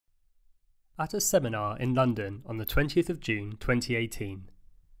At a seminar in London on the 20th of June 2018,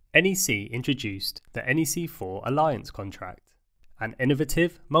 NEC introduced the NEC4 Alliance Contract, an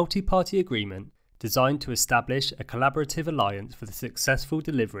innovative multi-party agreement designed to establish a collaborative alliance for the successful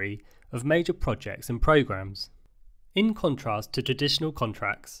delivery of major projects and programs. In contrast to traditional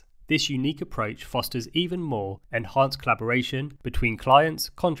contracts, this unique approach fosters even more enhanced collaboration between clients,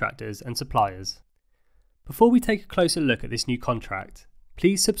 contractors and suppliers. Before we take a closer look at this new contract,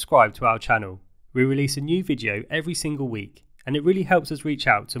 please subscribe to our channel. We release a new video every single week, and it really helps us reach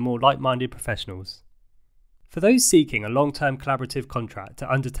out to more like-minded professionals. For those seeking a long-term collaborative contract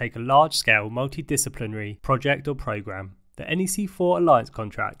to undertake a large-scale multidisciplinary project or program, the NEC4 Alliance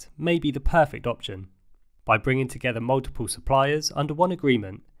Contract may be the perfect option. By bringing together multiple suppliers under one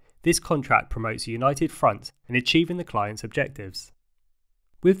agreement, this contract promotes a united front in achieving the client's objectives.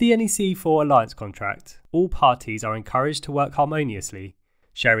 With the NEC4 Alliance Contract, all parties are encouraged to work harmoniously,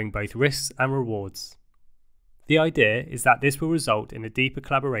 sharing both risks and rewards. The idea is that this will result in a deeper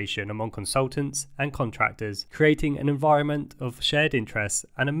collaboration among consultants and contractors, creating an environment of shared interests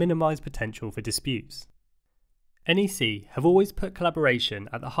and a minimised potential for disputes. NEC have always put collaboration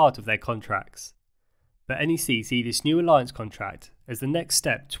at the heart of their contracts, but NEC see this new alliance contract as the next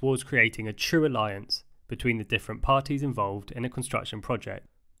step towards creating a true alliance between the different parties involved in a construction project,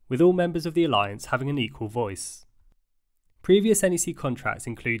 with all members of the alliance having an equal voice. Previous NEC contracts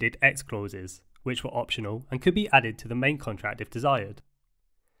included X clauses, which were optional and could be added to the main contract if desired.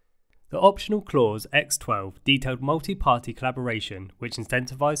 The optional clause X12 detailed multi-party collaboration, which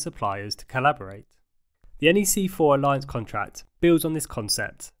incentivised suppliers to collaborate. The NEC4 Alliance Contract builds on this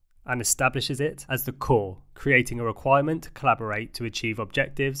concept and establishes it as the core, creating a requirement to collaborate to achieve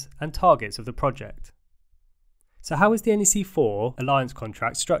objectives and targets of the project. So how is the NEC4 Alliance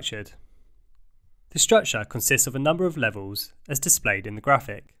Contract structured? The structure consists of a number of levels as displayed in the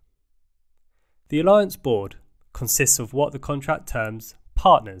graphic. The Alliance Board consists of what the contract terms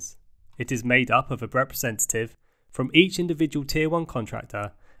partners. It is made up of a representative from each individual Tier 1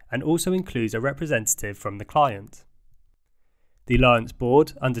 contractor and also includes a representative from the client. The Alliance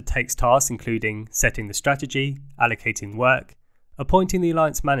Board undertakes tasks including setting the strategy, allocating work, appointing the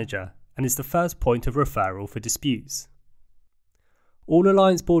Alliance Manager, and is the first point of referral for disputes. All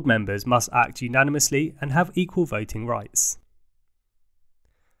Alliance Board members must act unanimously and have equal voting rights.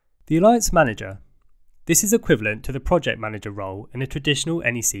 The Alliance Manager. This is equivalent to the Project Manager role in a traditional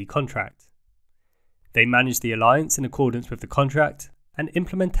NEC contract. They manage the alliance in accordance with the contract and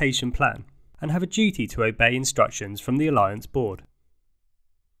implementation plan and have a duty to obey instructions from the Alliance Board.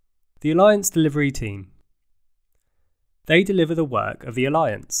 The Alliance Delivery Team. They deliver the work of the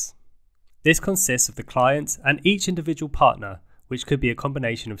Alliance. This consists of the client and each individual partner, which could be a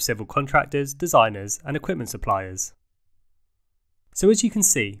combination of civil contractors, designers and equipment suppliers. So as you can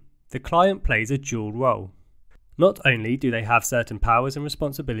see, the client plays a dual role. Not only do they have certain powers and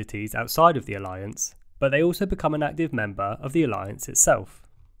responsibilities outside of the alliance, but they also become an active member of the alliance itself.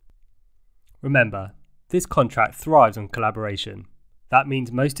 Remember, this contract thrives on collaboration. That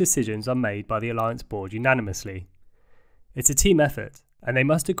means most decisions are made by the Alliance Board unanimously. It's a team effort, and they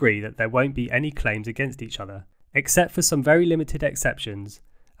must agree that there won't be any claims against each other, except for some very limited exceptions,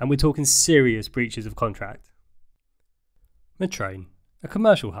 and we're talking serious breaches of contract. Metroun, a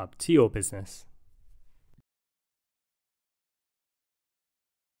commercial hub to your business.